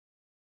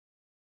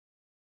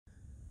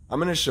I'm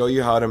going to show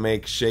you how to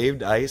make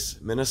shaved ice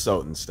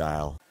Minnesotan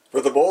style.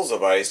 For the bowls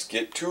of ice,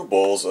 get 2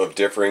 bowls of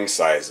differing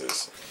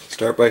sizes.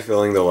 Start by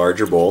filling the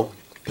larger bowl.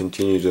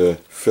 Continue to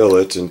fill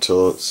it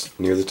until it's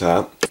near the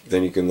top.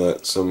 Then you can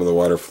let some of the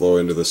water flow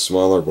into the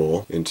smaller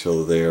bowl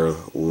until they are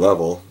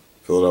level.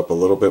 Fill it up a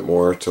little bit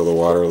more till the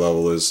water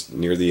level is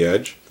near the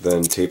edge.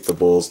 Then tape the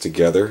bowls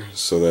together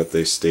so that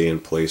they stay in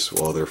place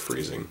while they're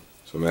freezing.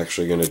 So I'm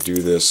actually going to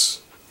do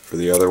this for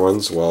the other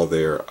ones while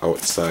they're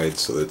outside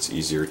so that it's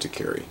easier to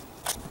carry.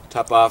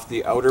 Top off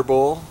the outer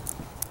bowl,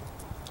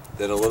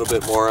 then a little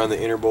bit more on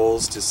the inner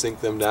bowls to sink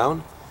them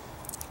down.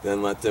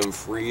 Then let them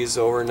freeze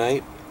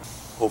overnight.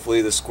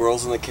 Hopefully the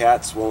squirrels and the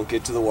cats won't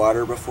get to the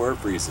water before it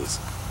freezes.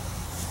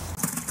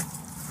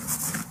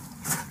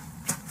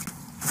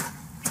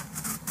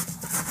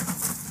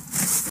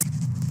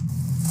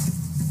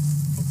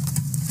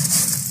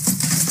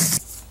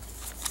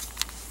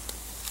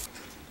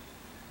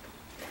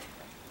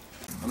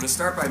 I'm going to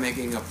start by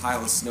making a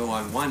pile of snow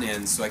on one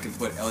end so I can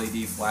put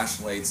LED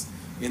flashlights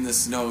in the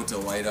snow to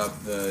light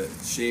up the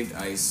shaved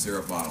ice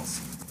syrup bottles.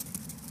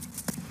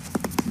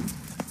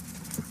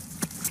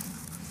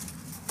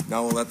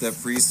 Now we'll let that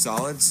freeze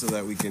solid so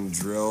that we can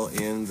drill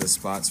in the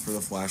spots for the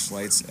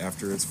flashlights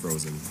after it's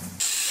frozen.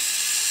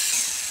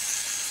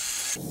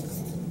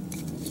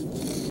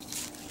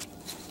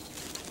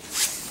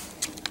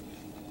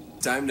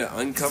 Time to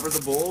uncover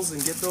the bowls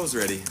and get those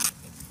ready.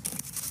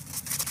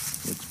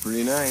 Looks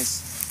pretty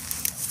nice.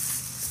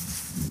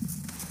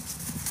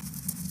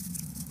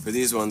 For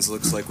these ones,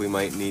 looks like we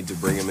might need to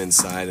bring them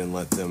inside and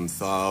let them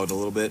thaw out a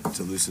little bit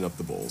to loosen up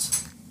the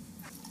bowls.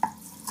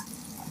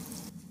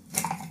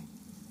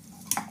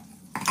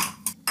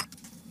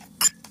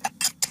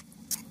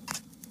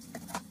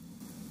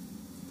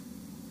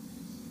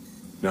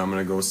 Now I'm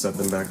going to go set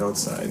them back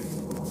outside.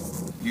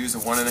 Use a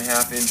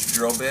 1.5 inch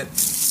drill bit.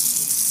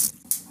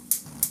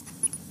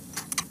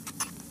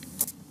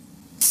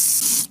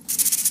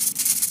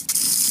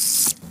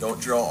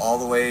 Don't drill all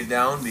the way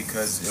down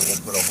because it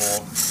will put a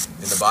hole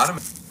in the bottom.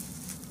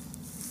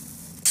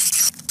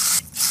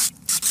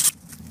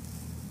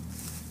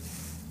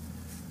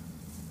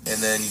 And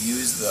then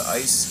use the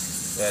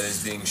ice that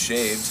is being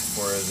shaved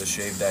for the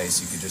shaved ice.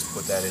 You could just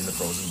put that in the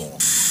frozen bowl.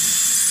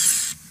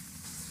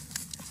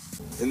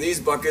 And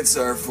these buckets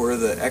are for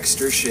the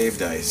extra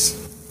shaved ice.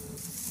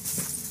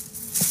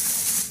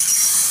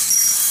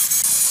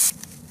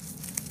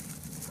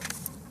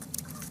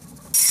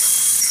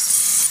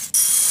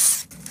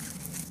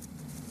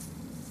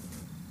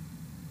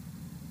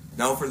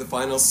 Now for the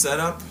final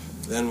setup,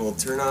 then we'll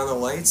turn on the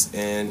lights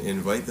and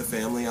invite the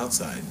family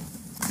outside.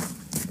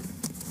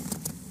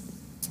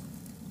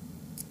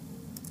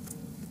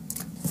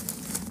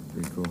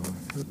 Pretty cool,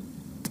 huh?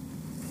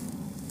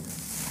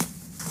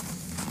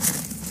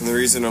 And the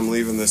reason I'm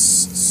leaving this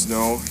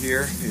snow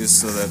here is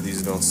so that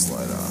these don't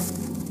slide off.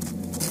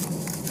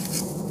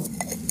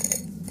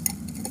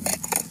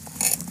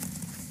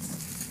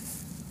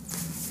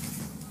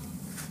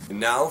 And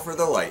now for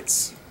the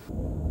lights.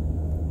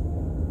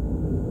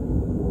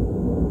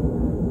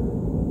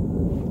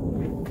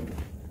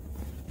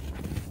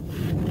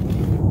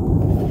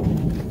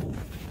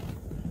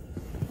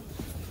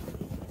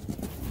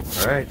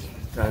 Alright,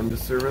 time to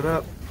serve it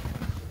up.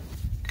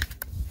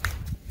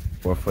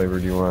 What flavor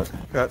do you want?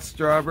 Got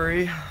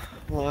strawberry,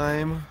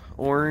 lime,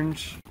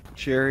 orange,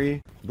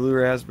 cherry, blue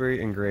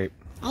raspberry, and grape.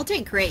 I'll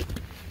take grape.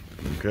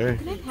 Okay.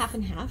 Can I have half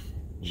and half?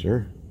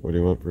 Sure. What do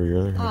you want for your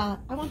other half?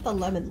 I want the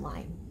lemon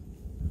lime.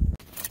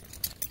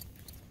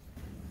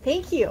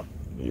 Thank you.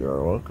 You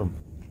are welcome.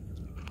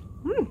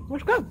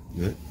 That's good.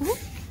 Yeah.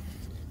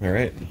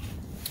 Alright.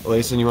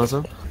 Eleison, you want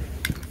some?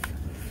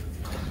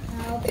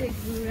 I'll take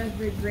blue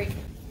raspberry grape.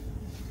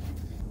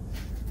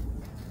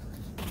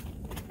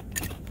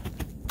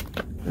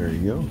 There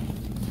you go.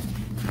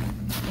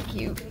 Thank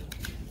you.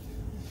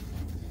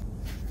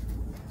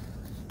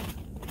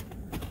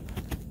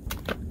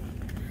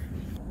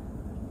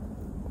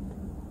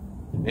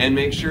 And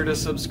make sure to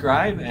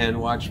subscribe and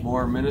watch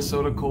more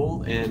Minnesota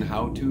cold and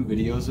how-to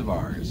videos of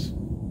ours.